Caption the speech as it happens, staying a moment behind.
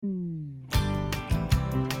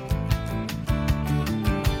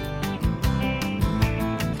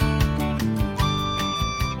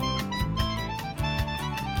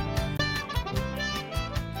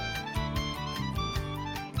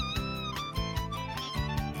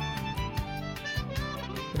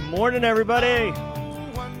Morning, everybody.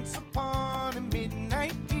 Once upon a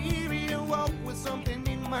midnight period, I woke with something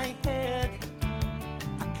in my head.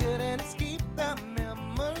 I couldn't escape the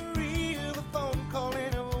memory of a phone call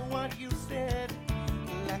and of what you said.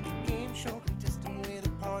 Like a game show contestant with a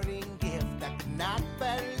parting gift. I could not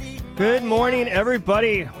believe. Good morning,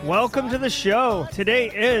 everybody. Welcome to the show. Today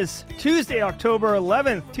is Tuesday, October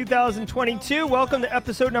 11th, 2022. Welcome to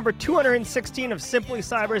episode number 216 of Simply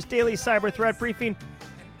Cyber's Daily Cyber Threat Briefing.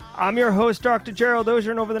 I'm your host, Dr. Gerald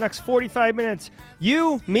Ozier, and over the next 45 minutes,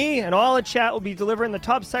 you, me, and all in chat will be delivering the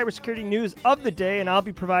top cybersecurity news of the day, and I'll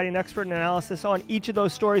be providing expert analysis on each of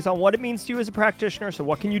those stories on what it means to you as a practitioner. So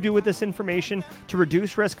what can you do with this information to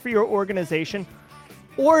reduce risk for your organization?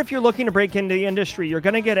 Or if you're looking to break into the industry, you're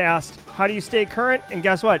going to get asked, how do you stay current? And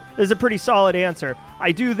guess what? There's a pretty solid answer.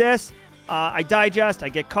 I do this, I digest, I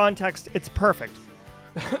get context. It's perfect.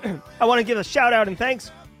 I want to give a shout out and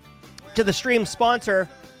thanks to the stream sponsors,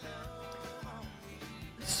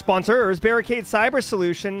 Barricade Cyber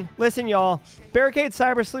Solution. Listen, y'all, Barricade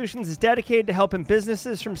Cyber Solutions is dedicated to helping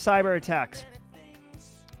businesses from cyber attacks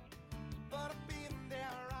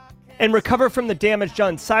and recover from the damage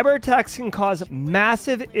done. Cyber attacks can cause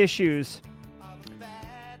massive issues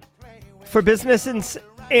for businesses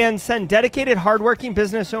and send dedicated, hardworking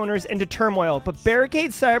business owners into turmoil. But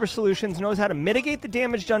Barricade Cyber Solutions knows how to mitigate the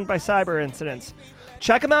damage done by cyber incidents.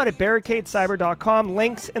 Check them out at barricadecyber.com.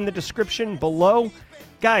 Links in the description below.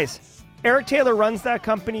 Guys, Eric Taylor runs that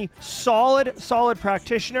company. Solid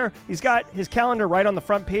practitioner. He's got his calendar right on the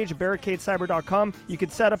front page of barricadecyber.com. You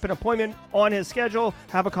could set up an appointment on his schedule,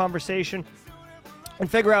 have a conversation, and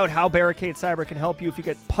figure out how Barricade Cyber can help you if you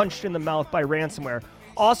get punched in the mouth by ransomware.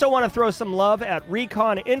 Also want to throw some love at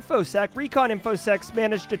Recon InfoSec. Recon InfoSec's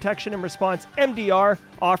Managed Detection and Response MDR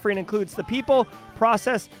offering includes the people,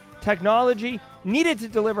 process, technology needed to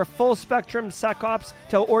deliver full spectrum SecOps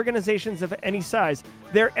to organizations of any size.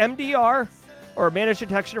 Their MDR, or Managed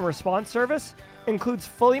Detection and Response service, includes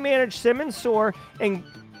fully managed SIM and SOAR, and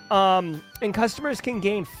customers can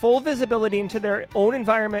gain full visibility into their own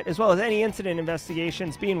environment as well as any incident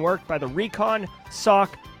investigations being worked by the Recon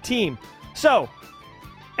SOC team. So,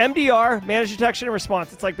 MDR, Managed Detection and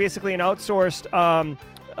Response, it's like basically an outsourced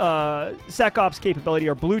SecOps capability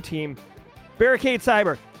or blue team. Barricade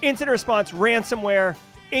Cyber, incident response, ransomware,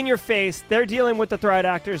 in your face. They're dealing with the threat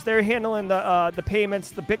actors. They're handling the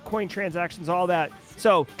payments, the Bitcoin transactions, all that.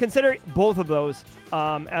 So consider both of those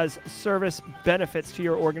as service benefits to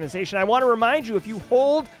your organization. I want to remind you, if you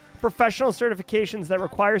hold professional certifications that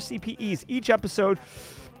require CPEs, each episode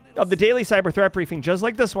of the Daily Cyber Threat Briefing, just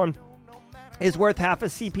like this one, is worth half a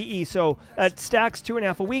CPE. So that stacks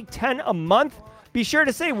 2.5 a week, 10 a month. Be sure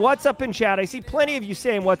to say what's up in chat. I see plenty of you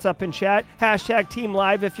saying what's up in chat. Hashtag Team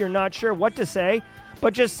Live if you're not sure what to say.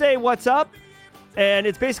 But just say what's up. And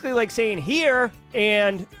it's basically like saying here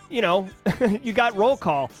and, you know, you got roll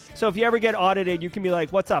call. So if you ever get audited, you can be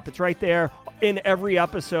like, what's up? It's right there in every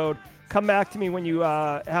episode. Come back to me when you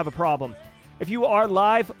have a problem. If you are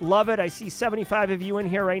live, love it. I see 75 of you in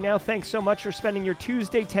here right now. Thanks so much for spending your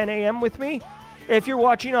Tuesday 10 a.m. with me. If you're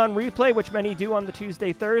watching on replay, which many do on the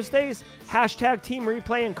Tuesday, Thursdays, hashtag Team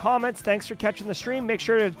Replay in comments. Thanks for catching the stream. Make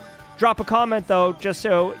sure to drop a comment, though, just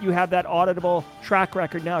so you have that auditable track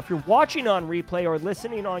record. Now, if you're watching on replay or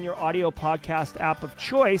listening on your audio podcast app of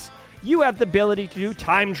choice, you have the ability to do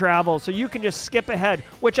time travel, so you can just skip ahead,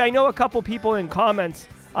 which I know a couple people in comments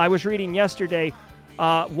I was reading yesterday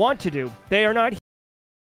want to do. They are not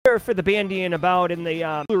here for the bandying about and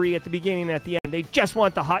the foolery at the beginning and at the end. They just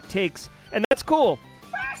want the hot takes. And that's cool.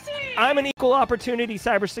 I'm an equal opportunity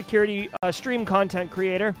cybersecurity stream content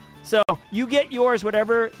creator. So you get yours,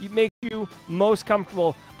 whatever makes you most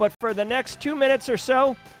comfortable. But for the next 2 minutes or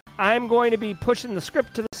so, I'm going to be pushing the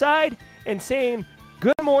script to the side and saying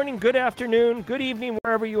good morning, good afternoon, good evening,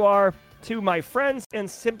 wherever you are, to my friends and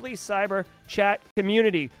Simply Cyber chat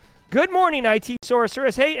community. Good morning, IT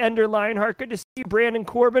Sorceress. Hey, Ender Lionheart. Good to see you, Brandon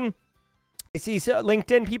Corbin. I see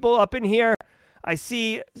LinkedIn people up in here. I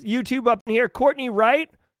see YouTube up in here. Courtney Wright,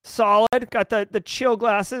 solid. Got the chill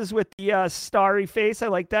glasses with the starry face. I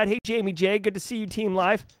like that. Hey, Jamie J, good to see you, Team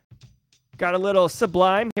Live. Got a little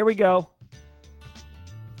Sublime. Here we go.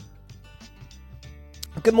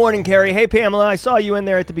 Good morning, Carrie. Hey, Pamela. I saw you in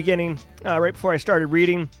there at the beginning, right before I started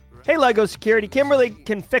reading. Hey, Lego Security. Kimberly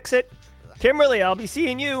can fix it. Kimberly, I'll be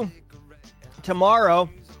seeing you tomorrow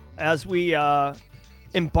as we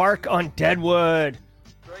embark on Deadwood.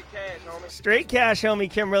 Straight cash, homie,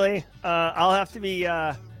 Kimberly. I'll have to be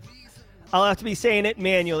saying it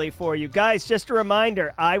manually for you guys. Just a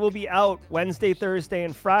reminder: I will be out Wednesday, Thursday,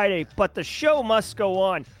 and Friday, but the show must go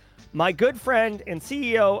on. my good friend and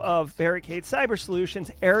CEO of Barricade Cyber Solutions,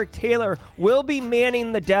 Eric Taylor, will be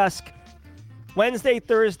manning the desk Wednesday,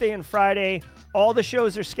 Thursday, and Friday. All the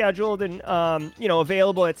shows are scheduled and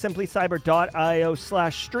available at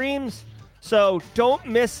simplycyber.io/streams. So don't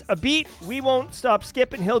miss a beat. We won't stop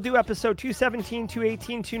skipping. He'll do episode 217,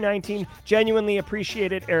 218, 219. Genuinely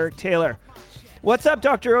appreciate it, Eric Taylor. What's up,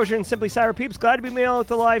 Dr. Ozier and Simply Cyber peeps? Glad to be mailing with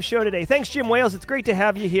the live show today. Thanks, Jim Wales. It's great to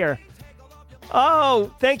have you here.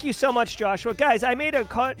 Oh, thank you so much, Joshua. Guys, I made a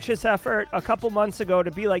conscious effort a couple months ago to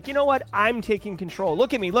be like, you know what? I'm taking control.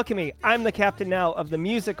 Look at me. I'm the captain now of the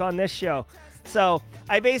music on this show. So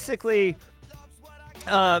I basically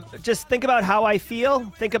just think about how I feel.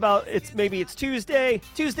 Think about maybe it's Tuesday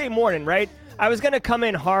morning, right? I was going to come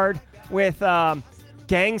in hard with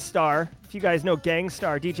Gangstar. If you guys know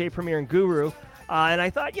Gangstar, DJ Premier and Guru. And I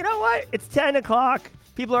thought, you know what? It's 10 o'clock.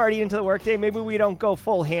 People are already into the workday. Maybe we don't go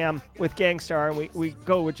full ham with Gangstar and we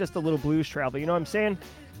go with just a little blues travel. You know what I'm saying?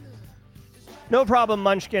 No problem,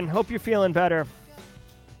 Munchkin. Hope you're feeling better.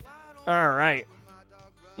 All right.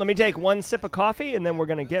 Let me take one sip of coffee and then we're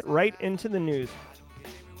going to get right into the news.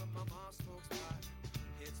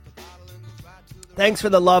 Thanks for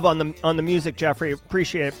the love on the music, Jeffrey.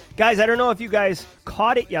 Appreciate it. Guys, I don't know if you guys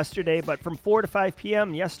caught it yesterday, but from 4 to 5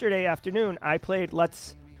 p.m. yesterday afternoon, I played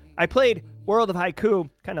World of Haiku,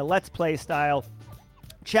 kind of Let's Play style.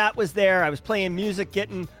 Chat was there. I was playing music,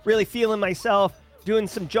 really feeling myself, doing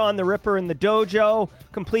some John the Ripper in the dojo,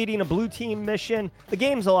 completing a blue team mission. The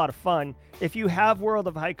game's a lot of fun. If you have World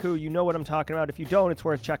of Haiku, you know what I'm talking about. If you don't, it's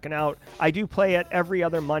worth checking out. I do play it every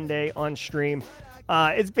other Monday on stream.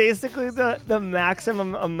 It's basically the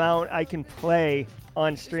maximum amount I can play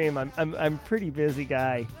on stream. I'm pretty busy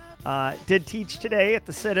guy. Did teach today at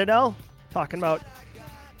the Citadel, talking about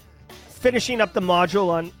finishing up the module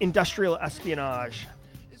on industrial espionage.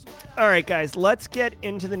 All right, guys, let's get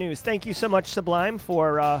into the news. Thank you so much, Sublime,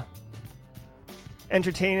 for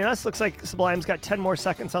entertaining us. Looks like Sublime's got 10 more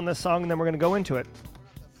seconds on this song, and then we're going to go into it.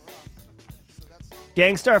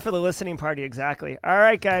 Gangstar for the listening party, exactly. All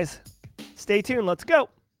right, guys. Stay tuned. Let's go.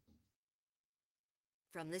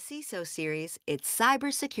 From the CISO series, it's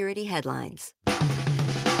Cybersecurity Headlines.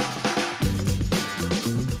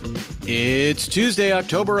 It's Tuesday,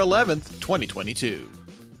 October 11th, 2022.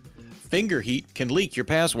 Finger heat can leak your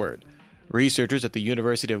password. Researchers at the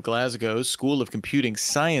University of Glasgow's School of Computing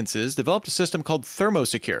Sciences developed a system called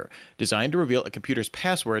ThermoSecure, designed to reveal a computer's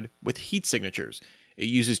password with heat signatures. It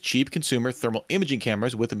uses cheap consumer thermal imaging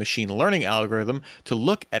cameras with a machine learning algorithm to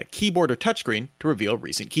look at a keyboard or touchscreen to reveal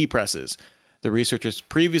recent key presses. The researchers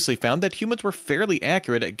previously found that humans were fairly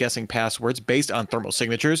accurate at guessing passwords based on thermal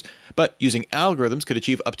signatures, but using algorithms could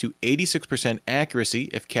achieve up to 86% accuracy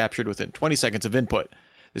if captured within 20 seconds of input.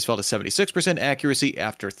 This fell to 76% accuracy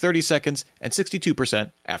after 30 seconds and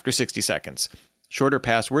 62% after 60 seconds. Shorter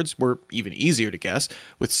passwords were even easier to guess,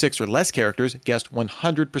 with 6 or less characters guessed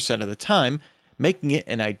 100% of the time, making it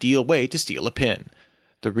an ideal way to steal a PIN.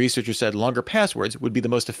 The researcher said longer passwords would be the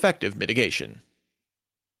most effective mitigation.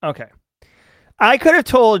 Okay. I could have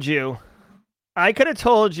told you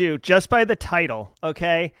just by the title,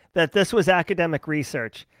 okay, that this was academic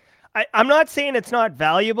research. I'm not saying it's not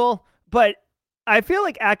valuable, but I feel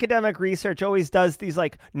like academic research always does these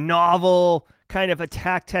like novel kind of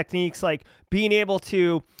attack techniques, like being able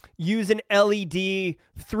to use an LED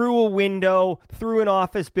through a window, through an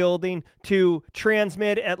office building to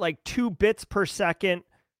transmit at like 2 bits per second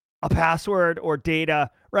a password or data,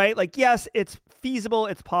 right? Like, yes, it's feasible,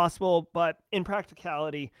 it's possible, but in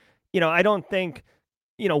practicality, I don't think,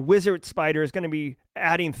 Wizard Spider is going to be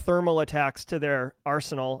adding thermal attacks to their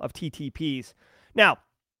arsenal of TTPs. Now,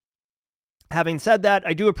 having said that,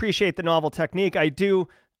 I do appreciate the novel technique. I do.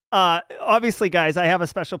 Obviously, guys, I have a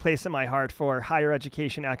special place in my heart for higher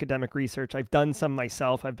education academic research. I've done some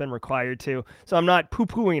myself. I've been required to. So I'm not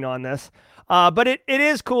poo-pooing on this. But it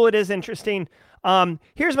is cool. It is interesting.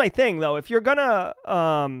 Here's my thing, though. If you're going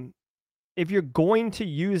to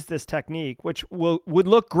use this technique, which would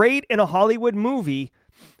look great in a Hollywood movie,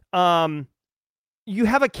 you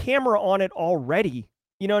have a camera on it already.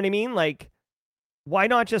 You know what I mean? Like, why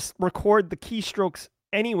not just record the keystrokes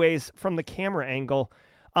anyways from the camera angle?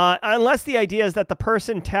 Unless the idea is that the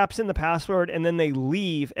person taps in the password and then they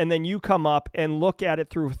leave and then you come up and look at it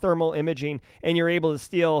through thermal imaging and you're able to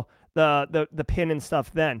steal the PIN and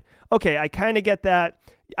stuff then. Okay, I kind of get that.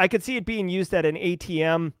 I could see it being used at an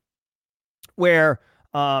ATM where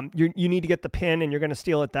you need to get the PIN and you're going to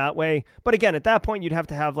steal it that way. But again, at that point, you'd have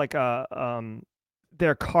to have like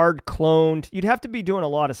their card cloned. You'd have to be doing a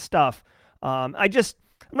lot of stuff.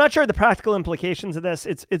 I'm not sure the practical implications of this.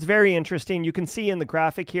 It's very interesting. You can see in the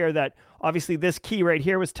graphic here that obviously this key right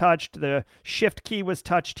here was touched. The shift key was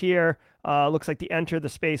touched here. Looks like the enter, the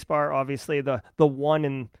space bar, obviously the one,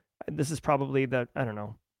 and this is probably the, I don't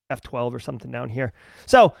know, F12 or something down here.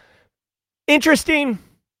 So interesting.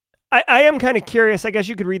 I am kind of curious. I guess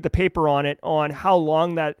you could read the paper on it, on how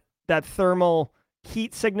long that thermal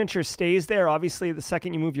heat signature stays there. Obviously, the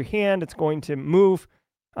second you move your hand, it's going to move.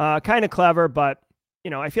 Kind of clever, but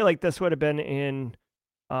I feel like this would have been in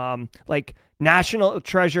like National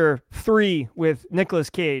Treasure 3 with Nicolas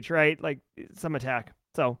Cage, right? Like some attack.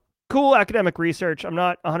 So cool academic research. I'm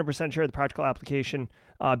not 100% sure of the practical application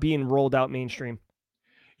being rolled out mainstream.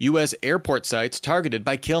 U.S. airport sites targeted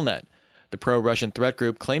by Killnet. The pro-Russian threat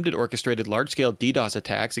group claimed it orchestrated large-scale DDoS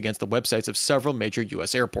attacks against the websites of several major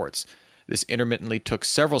U.S. airports. This intermittently took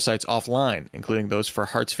several sites offline, including those for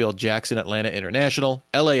Hartsfield-Jackson Atlanta International,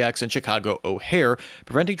 LAX, and Chicago O'Hare,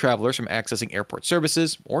 preventing travelers from accessing airport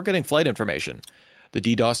services or getting flight information. The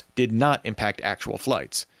DDoS did not impact actual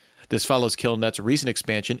flights. This follows Killnet's recent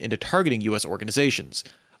expansion into targeting U.S. organizations.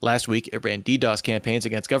 Last week, it ran DDoS campaigns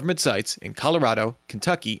against government sites in Colorado,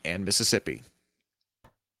 Kentucky, and Mississippi.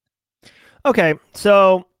 Okay,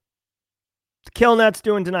 so Killnet's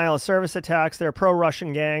doing denial of service attacks. They're a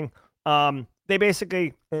pro-Russian gang. They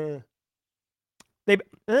basically, what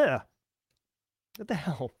the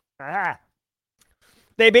hell?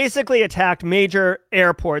 They basically attacked major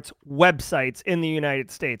airports' websites in the United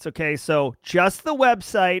States. Okay, so just the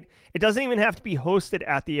website. It doesn't even have to be hosted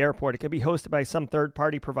at the airport. It could be hosted by some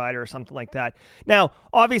third-party provider or something like that. Now,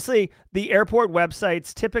 obviously, the airport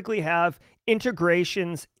websites typically have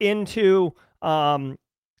integrations into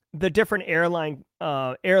the different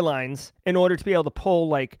airlines in order to be able to pull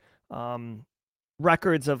like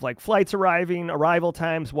records of like flights arriving, arrival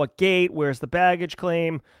times, what gate, where's the baggage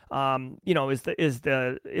claim, is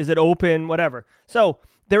it open, whatever. So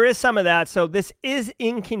there is some of that. So this is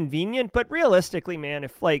inconvenient, but realistically, man,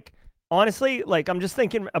 if like honestly, like I'm just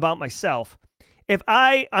thinking about myself. If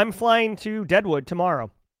I'm flying to Deadwood tomorrow,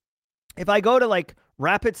 if I go to like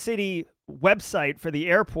Rapid City website for the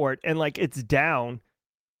airport and like it's down,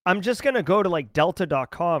 I'm just going to go to like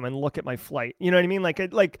delta.com and look at my flight. You know what I mean?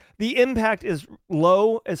 Like the impact is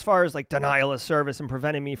low as far as like denial of service and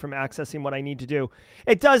preventing me from accessing what I need to do.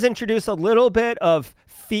 It does introduce a little bit of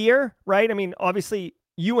fear, right? I mean, obviously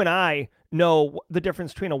you and I know the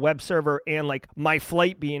difference between a web server and like my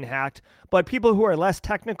flight being hacked, but people who are less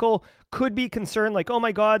technical could be concerned like, oh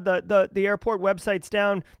my God, the airport website's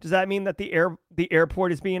down. Does that mean that the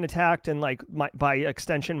airport is being attacked and like by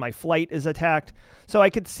extension, my flight is attacked? So I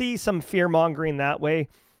could see some fear mongering that way,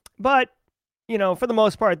 but for the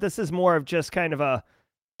most part, this is more of just kind of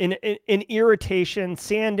an irritation,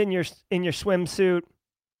 sand in your swimsuit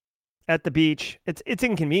at the beach. It's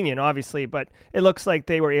inconvenient, obviously, but it looks like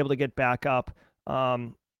they were able to get back up.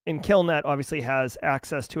 And Killnet obviously has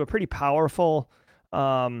access to a pretty powerful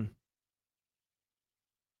botnet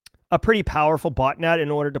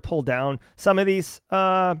in order to pull down some of these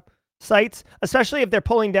sites, especially if they're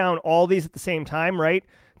pulling down all these at the same time, right?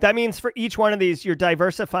 That means for each one of these, you're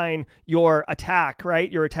diversifying your attack,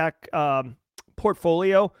 right? Your attack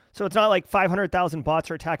portfolio. So it's not like 500,000 bots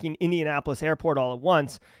are attacking Indianapolis Airport all at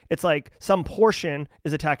once. It's like some portion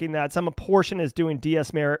is attacking that, some portion is doing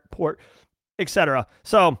DS Merit port, etc.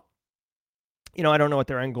 So, I don't know what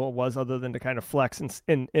their end goal was other than to kind of flex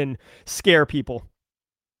and scare people.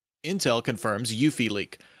 Intel confirms UFI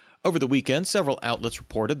leak. Over the weekend, several outlets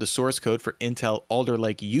reported the source code for Intel Alder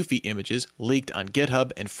Lake UFI images leaked on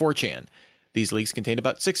GitHub and 4chan. These leaks contained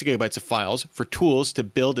about 6 gigabytes of files for tools to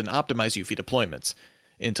build and optimize UFI deployments.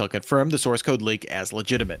 Intel confirmed the source code leak as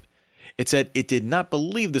legitimate. It said it did not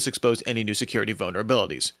believe this exposed any new security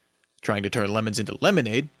vulnerabilities. Trying to turn lemons into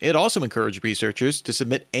lemonade, it also encouraged researchers to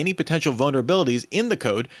submit any potential vulnerabilities in the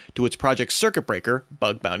code to its Project Circuit Breaker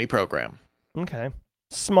bug bounty program. Okay.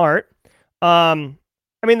 Smart. So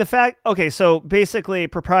basically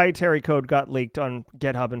proprietary code got leaked on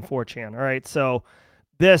GitHub and 4chan. All right. So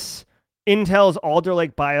this Intel's Alder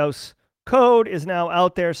Lake BIOS code is now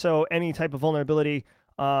out there. So any type of vulnerability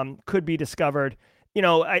could be discovered.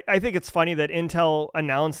 I think it's funny that Intel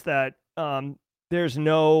announced that there's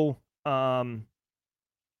no known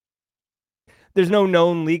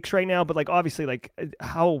leaks right now, but like obviously, like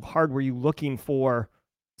how hard were you looking for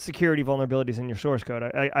security vulnerabilities in your source code?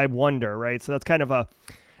 I wonder, right? So that's kind of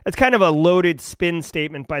a loaded spin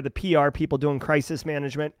statement by the PR people doing crisis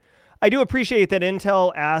management. I do appreciate that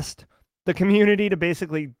Intel asked the community to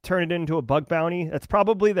basically turn it into a bug bounty. That's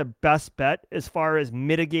probably the best bet as far as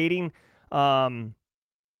mitigating the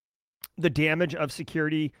damage of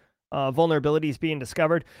security vulnerabilities being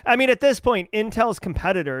discovered. I mean, at this point, Intel's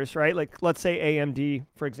competitors, right? Like, let's say AMD,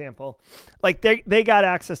 for example, like they got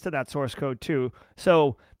access to that source code too.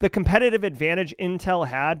 So the competitive advantage Intel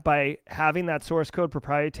had by having that source code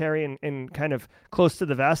proprietary and kind of close to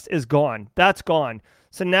the vest is gone. That's gone.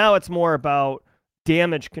 So now it's more about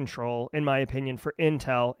damage control, in my opinion, for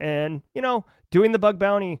Intel and, doing the bug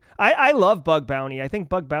bounty. I love bug bounty. I think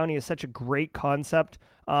bug bounty is such a great concept.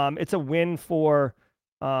 It's a win for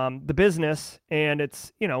the business, and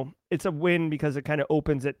it's a win because it kind of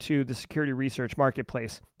opens it to the security research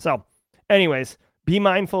marketplace. So anyways, be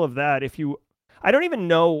mindful of that. I don't even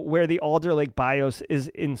know where the Alder Lake BIOS is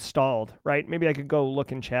installed, right? Maybe I could go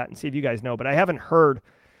look in chat and see if you guys know, but I haven't heard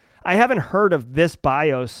of this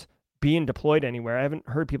BIOS being deployed anywhere. I haven't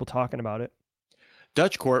heard people talking about it.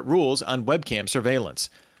 Dutch court rules on webcam surveillance.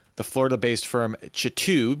 The Florida-based firm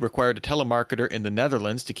Chatu required a telemarketer in the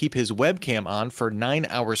Netherlands to keep his webcam on for 9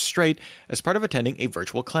 hours straight as part of attending a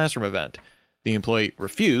virtual classroom event. The employee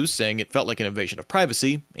refused, saying it felt like an invasion of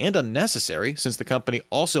privacy and unnecessary since the company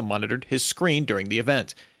also monitored his screen during the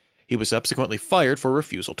event. He was subsequently fired for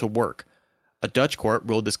refusal to work. A Dutch court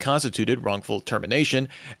ruled this constituted wrongful termination,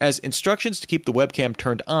 as instructions to keep the webcam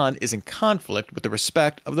turned on is in conflict with the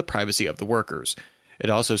respect of the privacy of the workers. It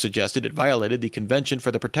also suggested it violated the Convention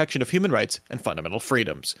for the Protection of Human Rights and Fundamental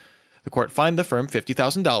Freedoms. The court fined the firm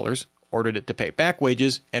 $50,000, ordered it to pay back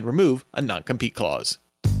wages, and remove a non-compete clause.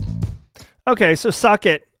 Okay, so suck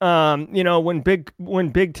it. When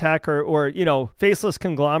big tech or faceless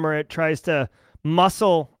conglomerate tries to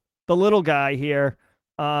muscle the little guy here,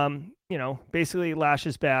 basically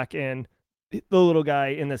lashes back, and the little guy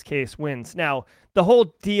in this case wins. Now, the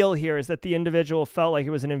whole deal here is that the individual felt like it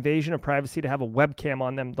was an invasion of privacy to have a webcam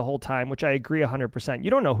on them the whole time, which I agree 100%. You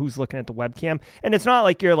don't know who's looking at the webcam, and it's not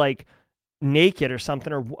like you're like naked or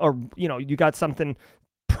something, or you got something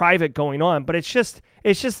private going on, but it's just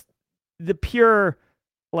the pure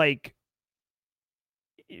like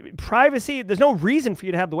privacy. There's no reason for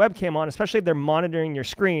you to have the webcam on, especially if they're monitoring your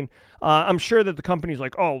screen. I'm sure that the company's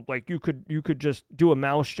like, oh, like you could just do a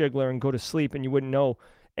mouse jiggler and go to sleep and you wouldn't know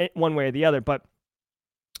one way or the other. But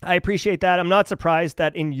I appreciate that. I'm not surprised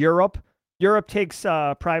that in Europe takes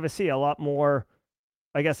privacy a lot more,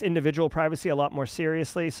 I guess, individual privacy a lot more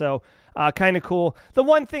seriously. So kind of cool. The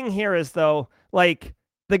one thing here is, though, like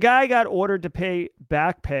the guy got ordered to pay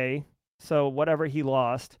back pay, so whatever he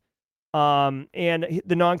lost. And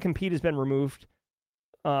the non-compete has been removed,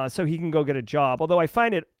 so he can go get a job. Although I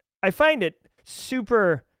find it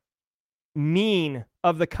super mean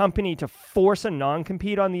of the company to force a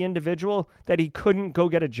non-compete on the individual that he couldn't go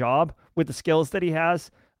get a job with the skills that he has.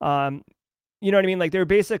 You know what I mean? Like they're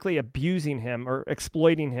basically abusing him or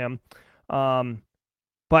exploiting him.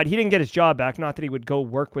 But he didn't get his job back. Not that he would go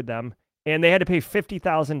work with them. And they had to pay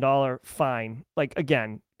 $50,000 fine. Like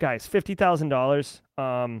again, guys,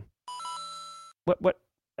 $50,000. What?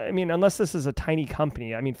 I mean, unless this is a tiny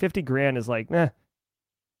company, I mean, 50 grand is like,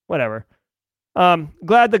 whatever.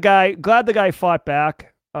 Glad the guy fought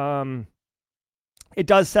back. It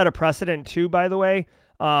does set a precedent too, by the way,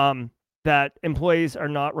 that employees are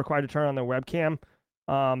not required to turn on their webcam.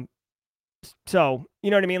 So, you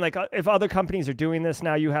know what I mean? Like if other companies are doing this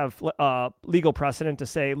now, you have legal precedent to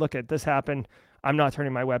say, look, this happened. I'm not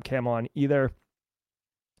turning my webcam on either.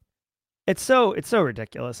 It's so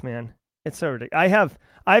ridiculous, man. It's so ridiculous.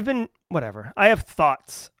 I have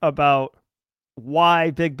thoughts about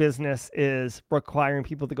why big business is requiring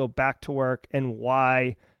people to go back to work and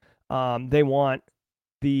why they want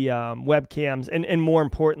the webcams and more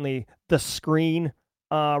importantly, the screen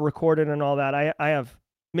recorded and all that. I have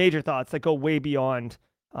major thoughts that go way beyond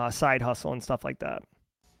side hustle and stuff like that.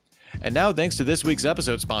 And now, thanks to this week's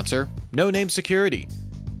episode sponsor, No Name Security.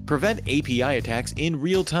 Prevent API attacks in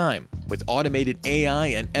real time with automated AI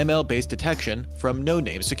and ML-based detection from No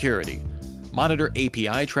Name Security. Monitor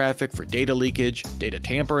API traffic for data leakage, data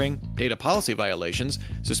tampering, data policy violations,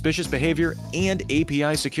 suspicious behavior, and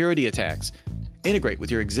API security attacks. Integrate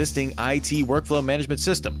with your existing IT workflow management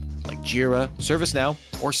system like Jira, ServiceNow,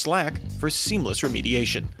 or Slack for seamless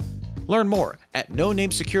remediation. Learn more at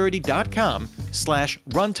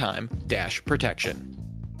nonamesecurity.com/runtime-protection.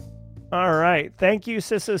 All right. Thank you,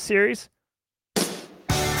 Ciso Series.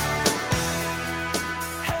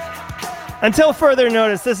 Until further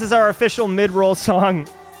notice, this is our official mid-roll song.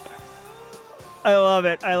 I love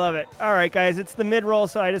it. All right, guys, it's the mid-roll,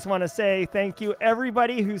 so I just want to say thank you,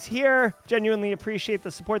 everybody who's here. Genuinely appreciate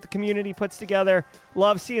the support the community puts together.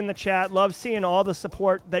 Love seeing the chat. Love seeing all the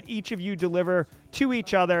support that each of you deliver to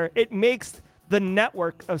each other. It makes the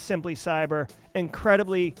network of Simply Cyber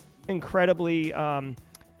incredibly,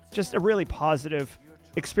 just a really positive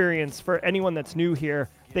experience for anyone that's new here.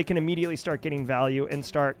 They can immediately start getting value and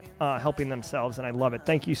start helping themselves, and I love it.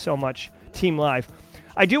 Thank you so much, Team Live.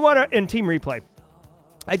 I do want to, and Team Replay,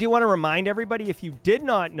 I do want to remind everybody, if you did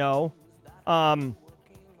not know, I'm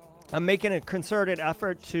making a concerted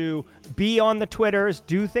effort to be on the Twitters,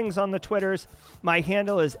 do things on the Twitters. My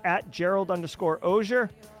handle is @Gerald_Ozier.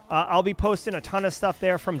 I'll be posting a ton of stuff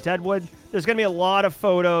there from Deadwood. There's going to be a lot of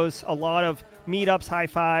photos, a lot of meetups, high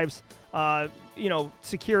fives,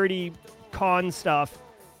 security con stuff.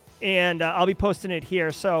 And I'll be posting it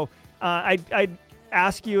here. So I'd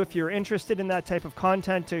ask you, if you're interested in that type of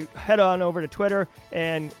content, to head on over to Twitter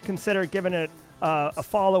and consider giving it a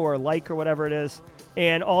follow or a like or whatever it is.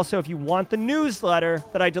 And also, if you want the newsletter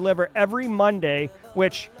that I deliver every Monday,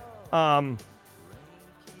 which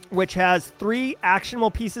has 3 actionable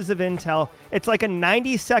pieces of intel, it's like a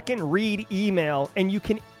 90-second read email, and you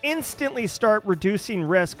can instantly start reducing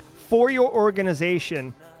risk for your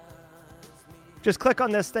organization. Just click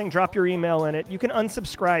on this thing, drop your email in it. You can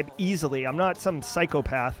unsubscribe easily. I'm not some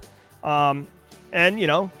psychopath. And,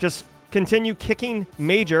 just continue kicking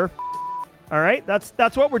major. All right?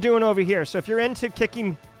 That's what we're doing over here. So if you're into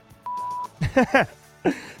kicking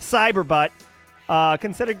cyber butt,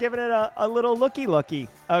 consider giving it a little looky,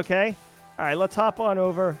 okay? All right, let's hop on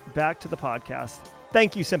over back to the podcast.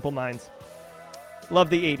 Thank you, Simple Minds. Love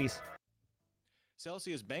the 80s.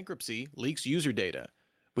 Celsius bankruptcy leaks user data.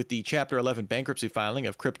 With the Chapter 11 bankruptcy filing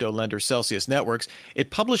of crypto lender Celsius Networks,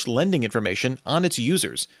 it published lending information on its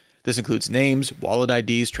users. This includes names, wallet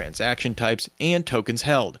IDs, transaction types, and tokens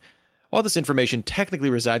held. While this information technically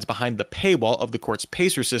resides behind the paywall of the court's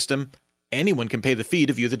Pacer system, anyone can pay the fee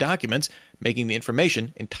to view the documents, making the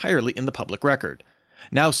information entirely in the public record.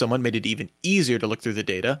 Now someone made it even easier to look through the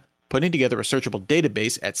data, putting together a searchable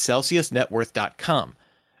database at CelsiusNetWorth.com.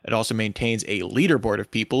 It also maintains a leaderboard of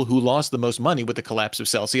people who lost the most money with the collapse of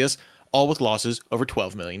Celsius, all with losses over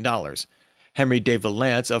 $12 million. Henry De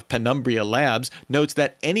Valance of Penumbria Labs notes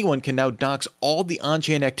that anyone can now dox all the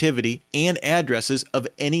on-chain activity and addresses of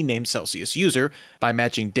any named Celsius user by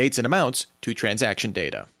matching dates and amounts to transaction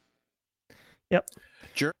data. Yep.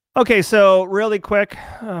 Sure. Okay, so really quick,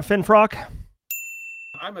 Finfrock.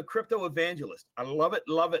 I'm a crypto evangelist. I love it,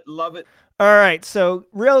 love it, love it. All right, so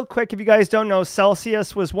real quick, if you guys don't know,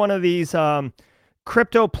 Celsius was one of these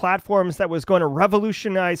crypto platforms that was going to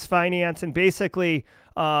revolutionize finance, and basically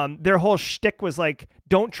their whole shtick was like,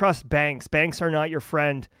 don't trust banks. Banks are not your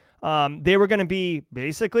friend. They were going to be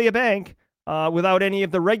basically a bank without any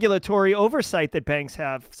of the regulatory oversight that banks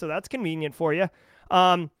have, so that's convenient for you.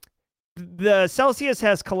 The Celsius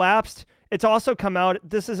has collapsed. It's also come out,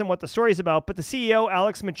 this isn't what the story's about, but the CEO,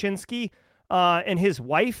 Alex Machinsky, and his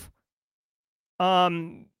wife,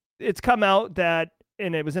 it's come out that,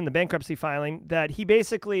 and it was in the bankruptcy filing, that he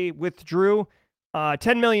basically withdrew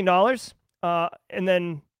 $10 million and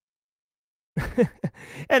then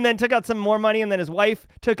and then took out some more money, and then his wife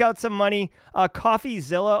took out some money.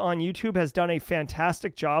 CoffeeZilla on YouTube has done a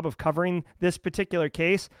fantastic job of covering this particular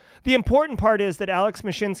case. The important part is that Alex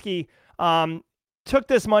Mashinsky took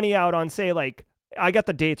this money out on, say, like, I got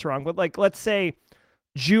the dates wrong, but like, let's say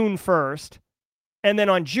June 1st. And then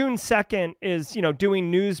on June 2nd is,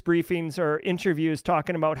 doing news briefings or interviews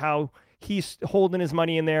talking about how he's holding his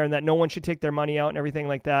money in there and that no one should take their money out and everything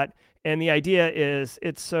like that. And the idea is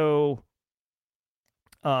it's so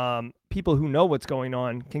people who know what's going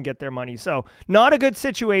on can get their money. So not a good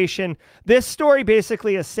situation. This story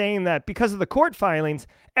basically is saying that because of the court filings,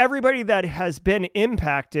 everybody that has been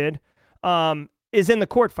impacted is in the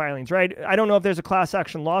court filings, right? I don't know if there's a class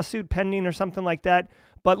action lawsuit pending or something like that,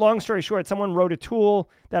 but long story short, someone wrote a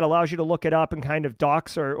tool that allows you to look it up and kind of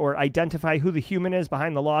dox or identify who the human is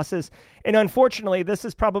behind the losses. And unfortunately, this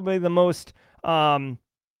is probably the most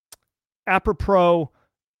apropos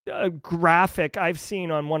graphic I've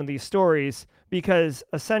seen on one of these stories, because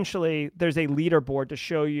essentially there's a leaderboard to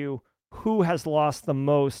show you who has lost the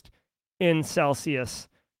most in Celsius,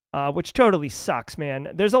 which totally sucks, man.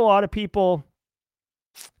 There's a lot of people,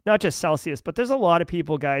 not just Celsius, but there's a lot of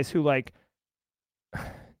people, guys, who bought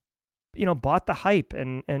the hype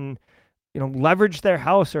and leveraged their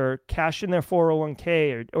house or cashed in their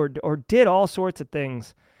 401k or did all sorts of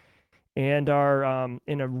things and are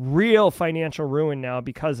in a real financial ruin now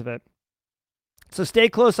because of it. So stay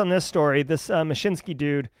close on this story. This Mashinsky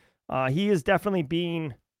dude, he is definitely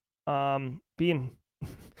being held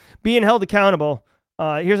accountable.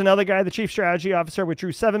 Here's another guy, the chief strategy officer,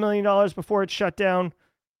 withdrew $7 million before it shut down.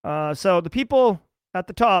 So the people at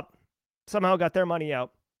the top somehow got their money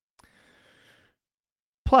out.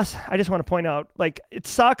 Plus, I just want to point out, like, it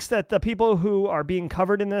sucks that the people who are being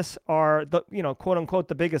covered in this are the, quote unquote,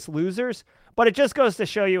 the biggest losers. But it just goes to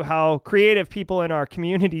show you how creative people in our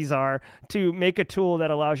communities are to make a tool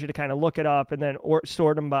that allows you to kind of look it up and then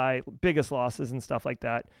sort them by biggest losses and stuff like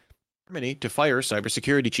that. Germany to fire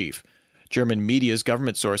cybersecurity chief. German media's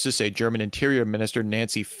government sources say German Interior Minister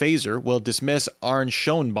Nancy Faeser will dismiss Arne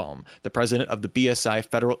Schonbaum, the president of the BSI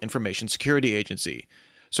Federal Information Security Agency.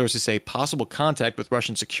 Sources say possible contact with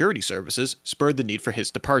Russian security services spurred the need for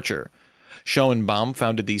his departure. Schonbaum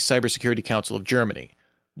founded the Cybersecurity Council of Germany.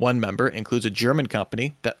 One member includes a German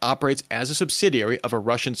company that operates as a subsidiary of a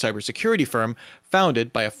Russian cybersecurity firm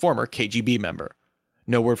founded by a former KGB member.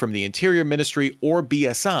 No word from the Interior Ministry or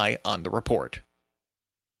BSI on the report.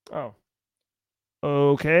 Oh.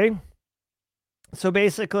 Okay. So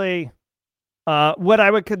basically, what I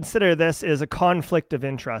would consider this is a conflict of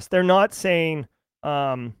interest. They're not saying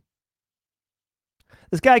this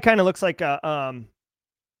guy kind of looks like a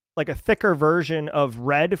thicker version of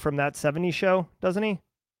Red from that 70s show, doesn't he?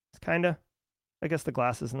 It's kind of, I guess the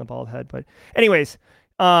glasses and the bald head, but anyways,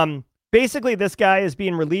 basically this guy is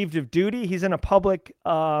being relieved of duty. He's in a public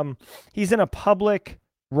role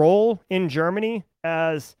in Germany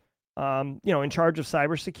as, in charge of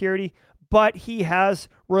cybersecurity, but he has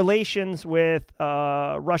relations with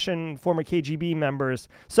Russian former KGB members.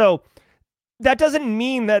 So that doesn't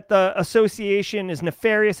mean that the association is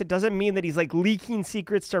nefarious. It doesn't mean that he's like leaking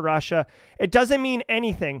secrets to Russia. It doesn't mean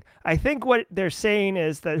anything. I think what they're saying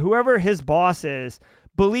is that whoever his boss is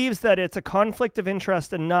believes that it's a conflict of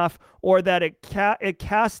interest enough, or that it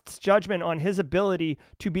casts judgment on his ability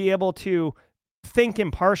to be able to think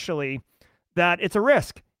impartially, that it's a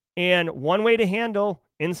risk. And one way to handle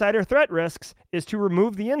insider threat risks is to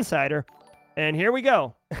remove the insider. And here we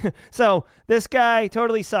go. So this guy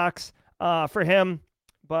totally sucks. For him,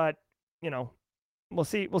 but we'll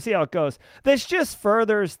see how it goes. This just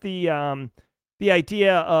furthers the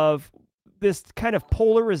idea of this kind of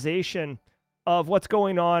polarization of what's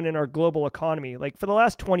going on in our global economy. Like for the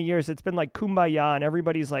last 20 years, it's been like kumbaya and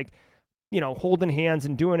everybody's like, holding hands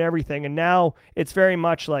and doing everything. And now it's very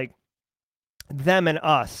much like them and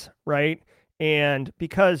us, right? And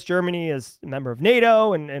because Germany is a member of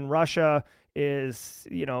NATO and Russia is,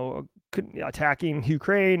 attacking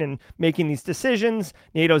Ukraine and making these decisions,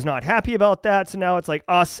 NATO's not happy about that. So now it's like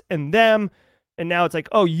us and them. And now it's like,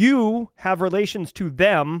 oh, you have relations to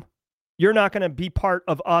them. You're not going to be part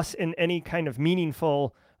of us in any kind of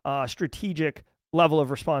meaningful, strategic level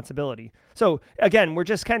of responsibility. So again, we're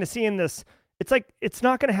just kind of seeing this. It's like, it's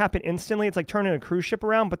not going to happen instantly. It's like turning a cruise ship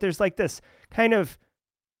around, but there's like this kind of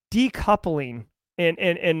decoupling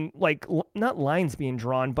and like not lines being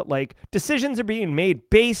drawn, but like decisions are being made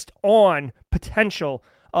based on potential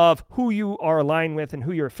of who you are aligned with and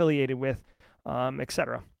who you're affiliated with,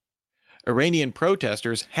 etc. Iranian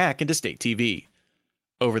protesters hack into state TV.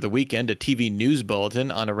 Over the weekend, a TV news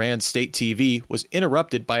bulletin on Iran's state TV was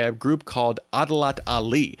interrupted by a group called Adalat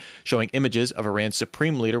Ali, showing images of Iran's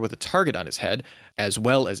supreme leader with a target on his head, as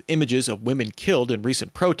well as images of women killed in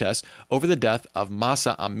recent protests over the death of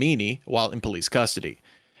Mahsa Amini while in police custody.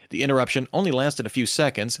 The interruption only lasted a few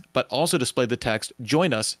seconds, but also displayed the text,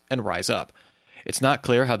 "Join us and rise up." It's not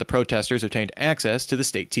clear how the protesters obtained access to the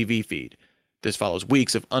state TV feed. This follows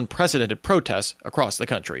weeks of unprecedented protests across the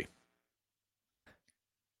country.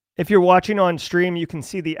 If you're watching on stream, you can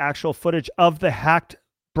see the actual footage of the hacked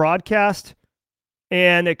broadcast,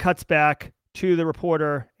 and it cuts back to the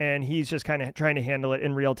reporter, and he's just kind of trying to handle it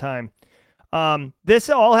in real time. This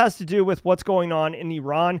all has to do with what's going on in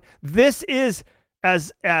Iran. This is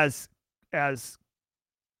as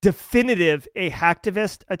definitive a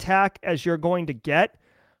hacktivist attack as you're going to get.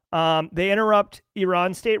 They interrupt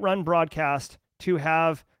Iran state-run broadcast to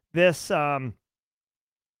have this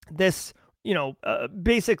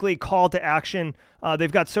basically call to action.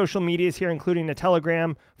 They've got social medias here, including a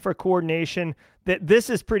Telegram for coordination. This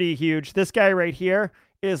is pretty huge. This guy right here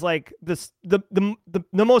is like the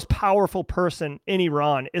most powerful person in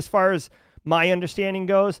Iran, as far as my understanding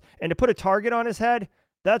goes. And to put a target on his head,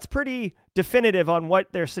 that's pretty definitive on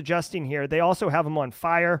what they're suggesting here. They also have him on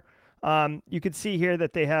fire. You could see here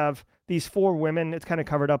that they have these 4 women. It's kind of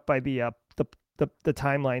covered up by the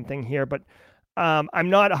timeline thing here, but I'm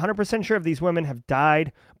not 100% sure if these women have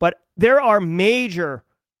died, but there's a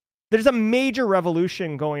major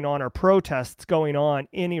revolution going on, or protests going on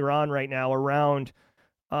in Iran right now around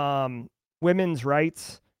women's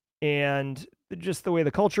rights and just the way the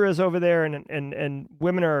culture is over there. And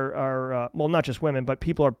women are well, not just women, but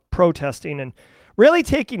people are protesting and really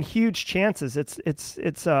taking huge chances. It's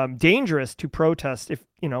dangerous to protest if,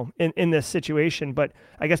 in this situation, but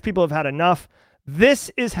I guess people have had enough.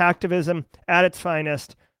 This is hacktivism at its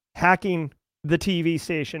finest, hacking the TV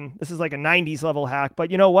station. This is like a 90s level hack.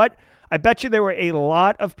 But you know what? I bet you there were a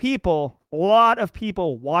lot of people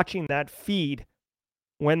watching that feed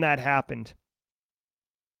when that happened.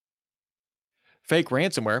 Fake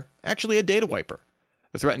ransomware, actually a data wiper.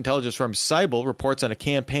 The threat intelligence firm Cybele reports on a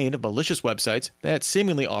campaign of malicious websites that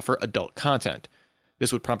seemingly offer adult content.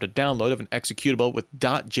 This would prompt a download of an executable with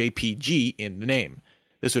 .jpg in the name.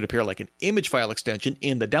 This would appear like an image file extension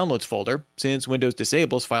in the downloads folder. Since Windows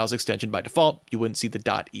disables files extension by default, you wouldn't see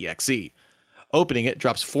the .exe. Opening it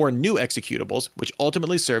drops 4 new executables, which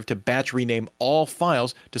ultimately serve to batch rename all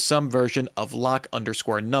files to some version of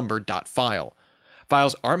lock_number.file.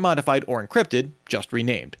 Files aren't modified or encrypted, just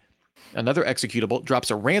renamed. Another executable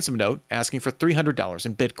drops a ransom note asking for $300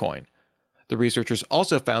 in Bitcoin. The researchers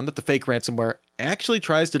also found that the fake ransomware actually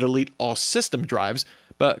tries to delete all system drives,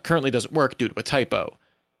 but currently doesn't work due to a typo.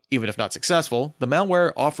 Even if not successful, the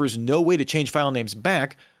malware offers no way to change file names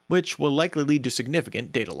back, which will likely lead to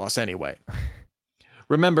significant data loss anyway.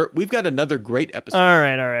 Remember, we've got another great episode. All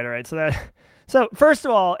right. So first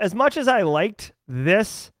of all, as much as I liked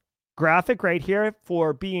this graphic right here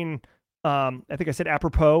for being, I think I said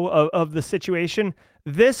apropos of the situation,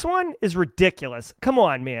 this one is ridiculous. Come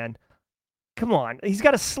on, man. Come on. He's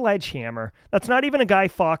got a sledgehammer. That's not even a Guy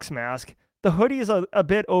Fawkes mask. The hoodie is a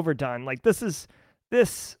bit overdone. Like this is boo.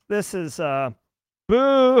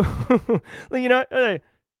 You know,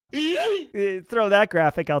 throw that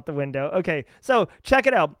graphic out the window. Okay, so check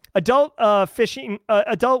it out. Adult phishing,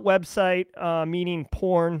 adult website, meaning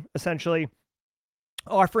porn, essentially,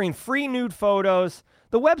 offering free nude photos.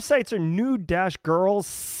 The websites are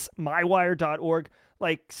nude-girls, mywire.org,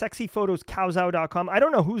 like sexyphotoscowsow.com. I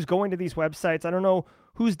don't know who's going to these websites. I don't know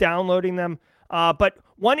who's downloading them. But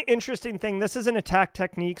one interesting thing, this is an attack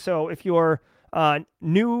technique. So if you're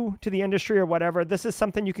new to the industry or whatever, this is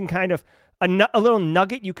something you can kind of, a little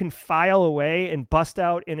nugget you can file away and bust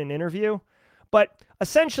out in an interview. But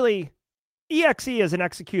essentially, exe is an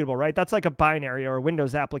executable, right? That's like a binary or a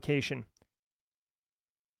Windows application.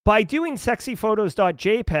 By doing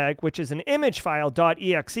sexyphotos.jpg, which is an image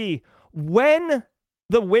file.exe, when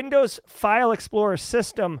the Windows File Explorer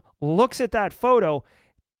system looks at that photo,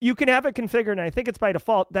 you can have it configured, and I think it's by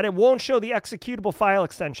default, that it won't show the executable file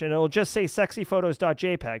extension. It'll just say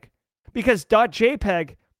sexyphotos.jpg. Because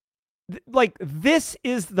 .jpg, like, this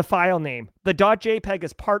is the file name. The .jpg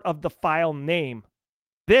is part of the file name.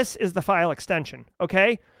 This is the file extension,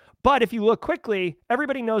 okay? But if you look quickly,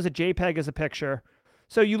 everybody knows a JPEG is a picture.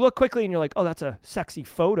 So you look quickly and you're like, oh, that's a sexy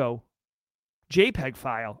photo JPEG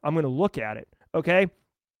file. I'm going to look at it, okay?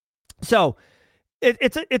 So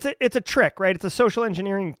it's a trick, right? It's a social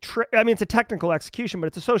engineering trick. I mean, it's a technical execution, but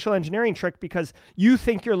it's a social engineering trick because you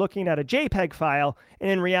think you're looking at a JPEG file,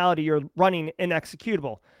 and in reality, you're running an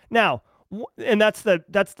executable. Now, and that's the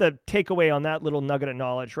takeaway on that little nugget of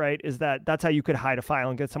knowledge, right? Is that's how you could hide a file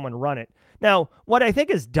and get someone to run it. Now, what I think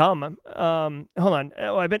is dumb. Hold on,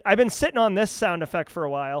 I've been sitting on this sound effect for a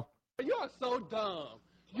while. You are so dumb.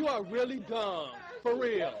 You are really dumb, for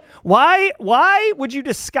real. Why would you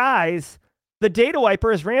disguise the data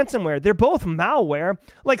wiper as ransomware? They're both malware.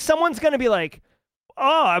 Like, someone's going to be like,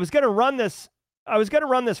 oh, I was going to run this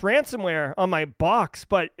ransomware on my box,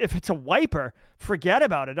 but if it's a wiper, forget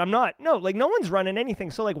about it. No one's running anything.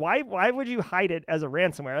 So like, why would you hide it as a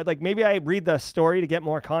ransomware? Like, maybe I read the story to get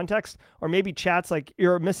more context, or maybe chat's like,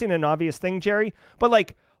 you're missing an obvious thing, Jerry. But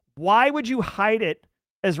like, why would you hide it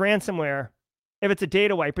as ransomware if it's a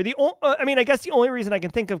data wiper? I guess the only reason I can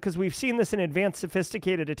think of, because we've seen this in advanced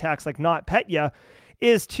sophisticated attacks like NotPetya,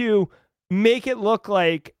 is to make it look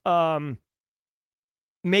like it's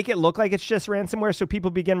just ransomware, so people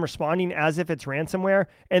begin responding as if it's ransomware,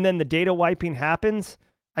 and then the data wiping happens,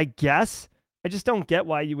 I guess. I just don't get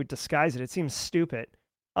why you would disguise it. It seems stupid.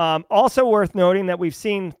 Also worth noting that we've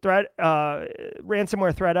seen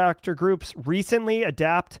ransomware threat actor groups recently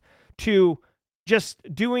adapt to just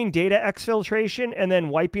doing data exfiltration and then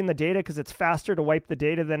wiping the data, because it's faster to wipe the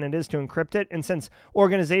data than it is to encrypt it. And since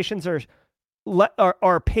organizations are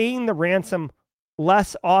paying the ransom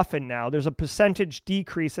less often now, there's a percentage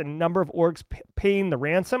decrease in number of orgs paying the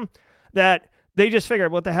ransom, that they just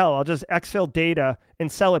figured, what the hell, I'll just exfil data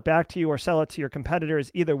and sell it back to you or sell it to your competitors.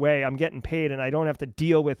 Either way, I'm getting paid and I don't have to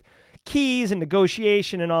deal with keys and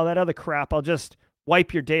negotiation and all that other crap. I'll just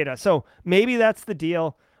wipe your data. So maybe that's the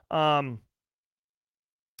deal.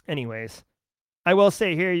 Anyways, I will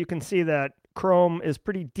say here, you can see that Chrome is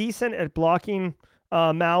pretty decent at blocking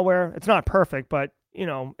malware. It's not perfect, but you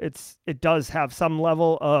know, it does have some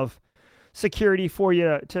level of security for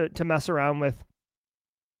you to mess around with.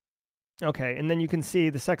 Okay, and then you can see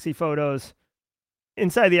the sexy photos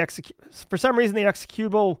inside the for some reason, the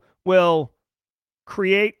executable will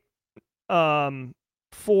create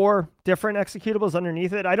 4 different executables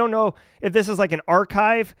underneath it. I don't know if this is like an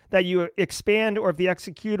archive that you expand or if the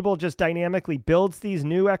executable just dynamically builds these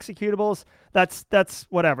new executables. That's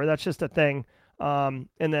whatever. That's just a thing. And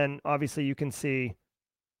then obviously you can see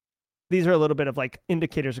these are a little bit of like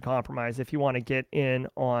indicators of compromise if you want to get in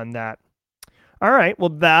on that. All right. Well,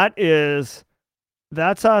 that's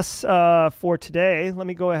us for today. Let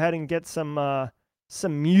me go ahead and get some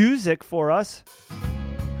music for us.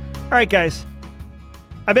 All right, guys.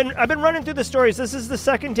 I've been running through the stories. This is the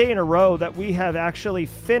second day in a row that we have actually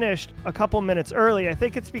finished a couple minutes early. I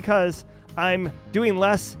think it's because I'm doing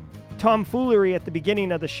less tomfoolery at the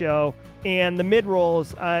beginning of the show, and the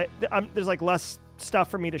mid-rolls, there's like less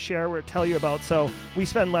stuff for me to share or tell you about, so we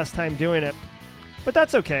spend less time doing it. But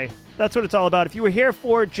that's okay. That's what it's all about. If you were here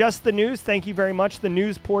for just the news, thank you very much. The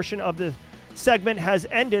news portion of the segment has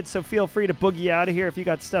ended, so feel free to boogie out of here if you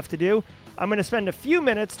got stuff to do. I'm going to spend a few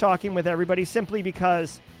minutes talking with everybody simply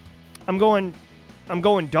because I'm going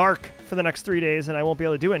dark for the next 3 days and I won't be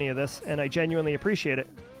able to do any of this, and I genuinely appreciate it.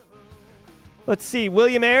 Let's see.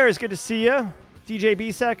 William Ayers, good to see you. DJ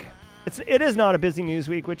Bisek. It is not a busy news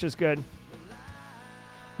week, which is good.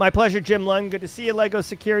 My pleasure, Jim Lund. Good to see you. Lego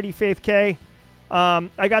Security, Faith K.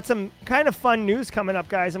 I got some kind of fun news coming up,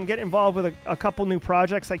 guys. I'm getting involved with a couple new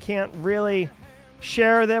projects. I can't really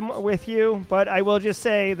share them with you, but I will just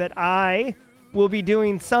say that I will be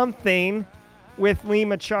doing something with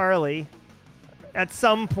Lima Charlie at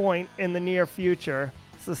some point in the near future.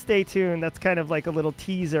 So stay tuned. That's kind of like a little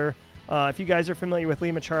teaser. If you guys are familiar with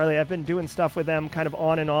Lima Charlie, I've been doing stuff with them kind of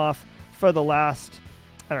on and off for the last,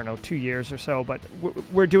 2 years or so, but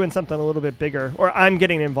we're doing something a little bit bigger, or I'm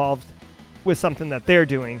getting involved with something that they're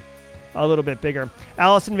doing a little bit bigger.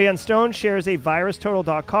 Allison Van Stone shares a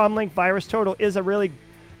virustotal.com link. VirusTotal is a really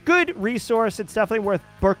good resource. It's definitely worth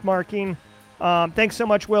bookmarking. Thanks so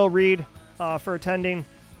much, Will Reed, for attending.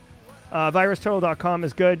 VirusTotal.com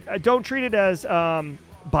is good. Don't treat it as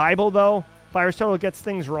Bible, though. VirusTotal gets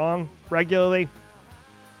things wrong regularly.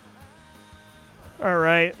 All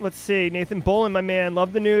right, let's see. Nathan Bolin, my man.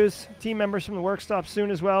 Love the news. Team members from the work stop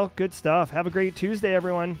soon as well. Good stuff. Have a great Tuesday,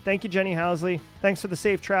 everyone. Thank you, Jenny Housley. Thanks for the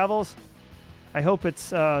safe travels. I hope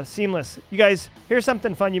it's seamless. You guys, here's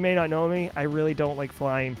something fun. You may not know me. I really don't like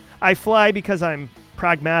flying. I fly because I'm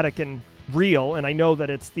pragmatic and real, and I know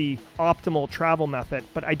that it's the optimal travel method,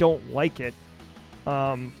 but I don't like it.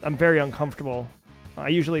 I'm very uncomfortable. I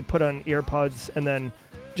usually put on earbuds and then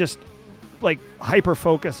just like hyper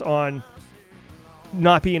focus on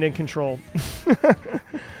not being in control.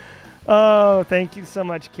 Oh, thank you so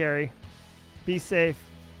much, Carrie. Be safe.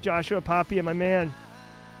 Joshua Papia, my man.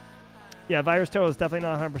 Yeah, VirusTotal is definitely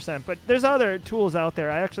not 100%, but there's other tools out there.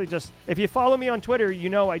 I actually if you follow me on Twitter,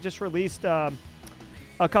 I just released a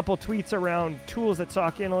couple tweets around tools that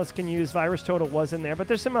SOC analysts can use. VirusTotal was in there, but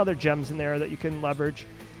there's some other gems in there that you can leverage.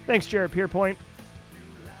 Thanks, Jared Pierpoint.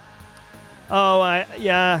 Oh,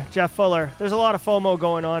 yeah, Jeff Fuller. There's a lot of FOMO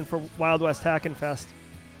going on for Wild West Hackin' Fest.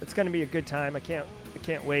 It's going to be a good time. I can't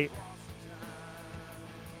wait.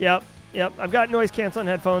 Yep. I've got noise canceling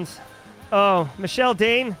headphones. Oh, Michelle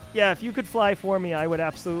Dane. Yeah, if you could fly for me, I would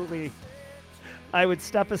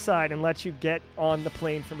step aside and let you get on the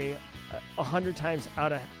plane for me 100 times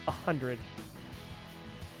out of 100.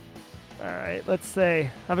 All right, let's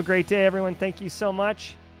say, have a great day, everyone. Thank you so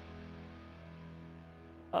much.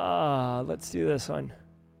 Let's do this one.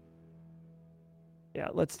 Yeah,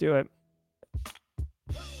 let's do it.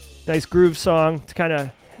 Nice groove song to kind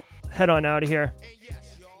of head on out of here.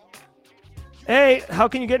 Hey, how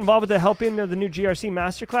can you get involved with the helping of the new GRC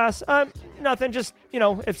masterclass? Nothing, just,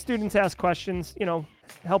 if students ask questions,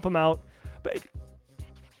 help them out. But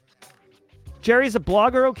Jerry's a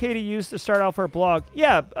blogger okay to use to start out for a blog?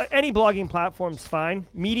 Yeah, any blogging platform's fine.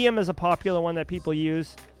 Medium is a popular one that people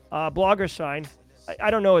use. Blogger's fine.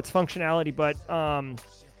 I don't know its functionality, but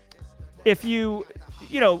if you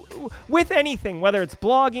with anything, whether it's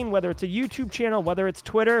blogging, whether it's a YouTube channel, whether it's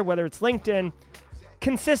Twitter, whether it's LinkedIn,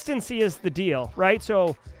 consistency is the deal, right?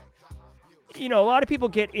 So, a lot of people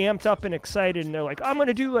get amped up and excited, and they're like, I'm going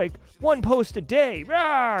to do like one post a day.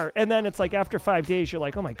 Rawr! And then it's like after 5 days, you're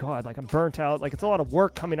like, oh my God, like I'm burnt out. Like it's a lot of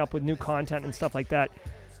work coming up with new content and stuff like that.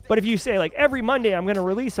 But if you say like every Monday, I'm going to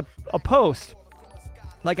release a post,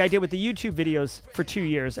 like I did with the YouTube videos for 2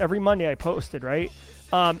 years. Every Monday I posted, right?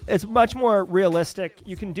 It's much more realistic.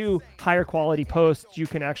 You can do higher quality posts. You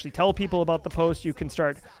can actually tell people about the post. You can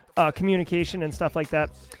start communication and stuff like that.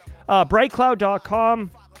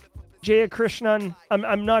 Brightcloud.com, Jaya Krishnan,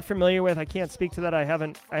 I'm not familiar with. I can't speak to that. I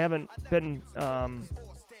haven't been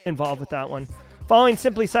involved with that one. Following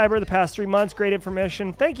Simply Cyber the past 3 months. Great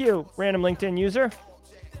information. Thank you, random LinkedIn user.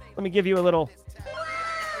 Let me give you a little.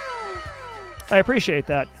 I appreciate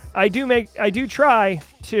that. I do try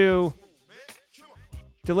to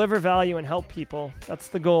deliver value and help people. That's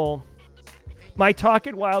the goal. My talk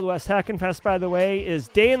at Wild West Hackin' Fest, by the way, is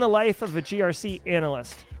Day in the Life of a GRC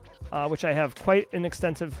Analyst, which I have quite an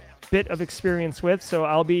extensive bit of experience with. So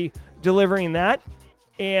I'll be delivering that.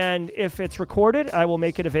 And if it's recorded, I will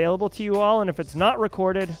make it available to you all. And if it's not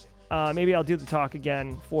recorded, maybe I'll do the talk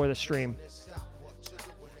again for the stream.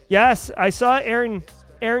 Yes, I saw Aaron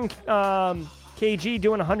KG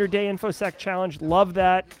doing a 100-day InfoSec challenge. Love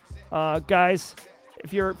that. Guys,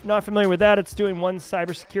 if you're not familiar with that, it's doing one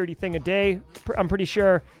cybersecurity thing a day, I'm pretty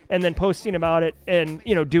sure, and then posting about it and,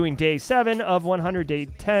 doing day 7 of 100, day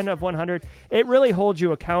 10 of 100. It really holds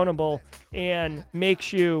you accountable and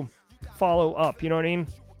makes you follow up. You know what I mean?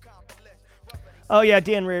 Oh, yeah,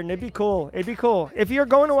 Dan Reardon. It'd be cool. If you're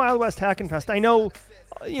going to Wild West Hackin' Fest, I know,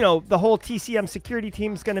 the whole TCM security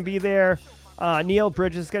team's going to be there. Neil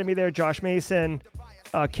Bridges is going to be there. Josh Mason,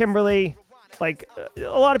 Kimberly. Like, a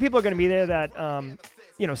lot of people are going to be there that,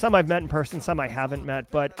 some I've met in person, some I haven't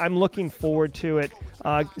met, but I'm looking forward to it.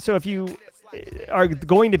 So if you are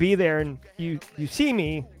going to be there and you see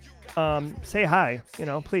me, say hi,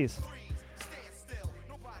 please.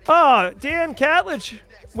 Oh, Dan Catledge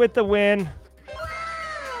with the win.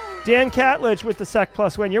 Dan Catledge with the Sec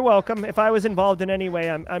Plus win. You're welcome. If I was involved in any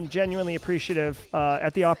way, I'm genuinely appreciative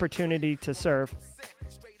at the opportunity to serve.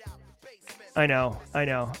 I know.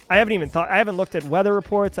 I haven't looked at weather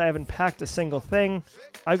reports. I haven't packed a single thing.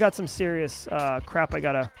 I've got some serious crap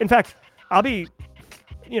in fact, I'll be,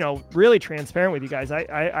 really transparent with you guys.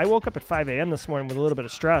 I woke up at 5 a.m. this morning with a little bit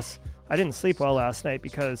of stress. I didn't sleep well last night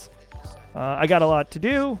because I got a lot to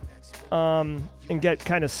do and get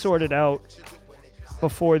kind of sorted out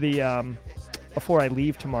before I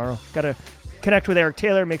leave tomorrow. Got to connect with Eric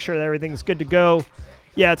Taylor, make sure that everything's good to go.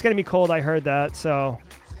 Yeah, it's going to be cold. I heard that. So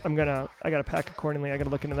I got to pack accordingly. I got to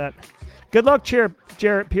look into that. Good luck, Jarrett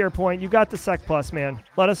Pierpoint. You got the Sec Plus, man.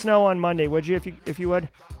 Let us know on Monday, would you, if you would?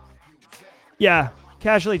 Yeah.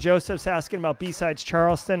 Casually Joseph's asking about B-Sides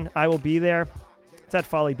Charleston. I will be there. It's at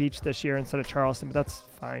Folly Beach this year instead of Charleston, but that's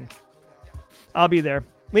fine. I'll be there.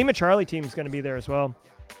 Lima Charlie team's going to be there as well.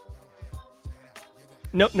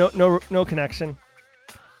 No connection.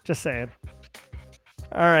 Just saying.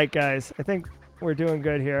 All right, guys. I think we're doing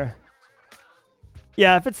good here.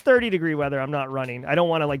 Yeah, if it's 30-degree weather, I'm not running. I don't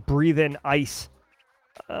want to breathe in ice.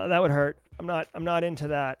 That would hurt. I'm not into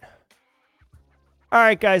that. All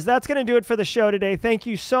right, guys, that's going to do it for the show today. Thank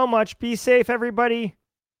you so much. Be safe, everybody.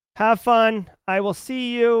 Have fun. I will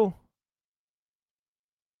see you.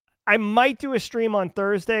 I might do a stream on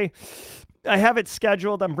Thursday. I have it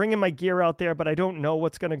scheduled. I'm bringing my gear out there, but I don't know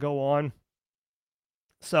what's going to go on.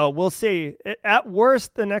 So we'll see. At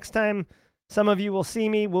worst, the next time some of you will see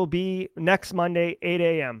me will be next Monday, 8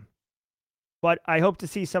 a.m. But I hope to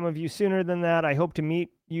see some of you sooner than that. I hope to meet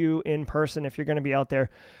you in person if you're going to be out there.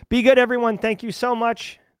 Be good, everyone. Thank you so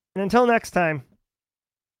much. And until next time.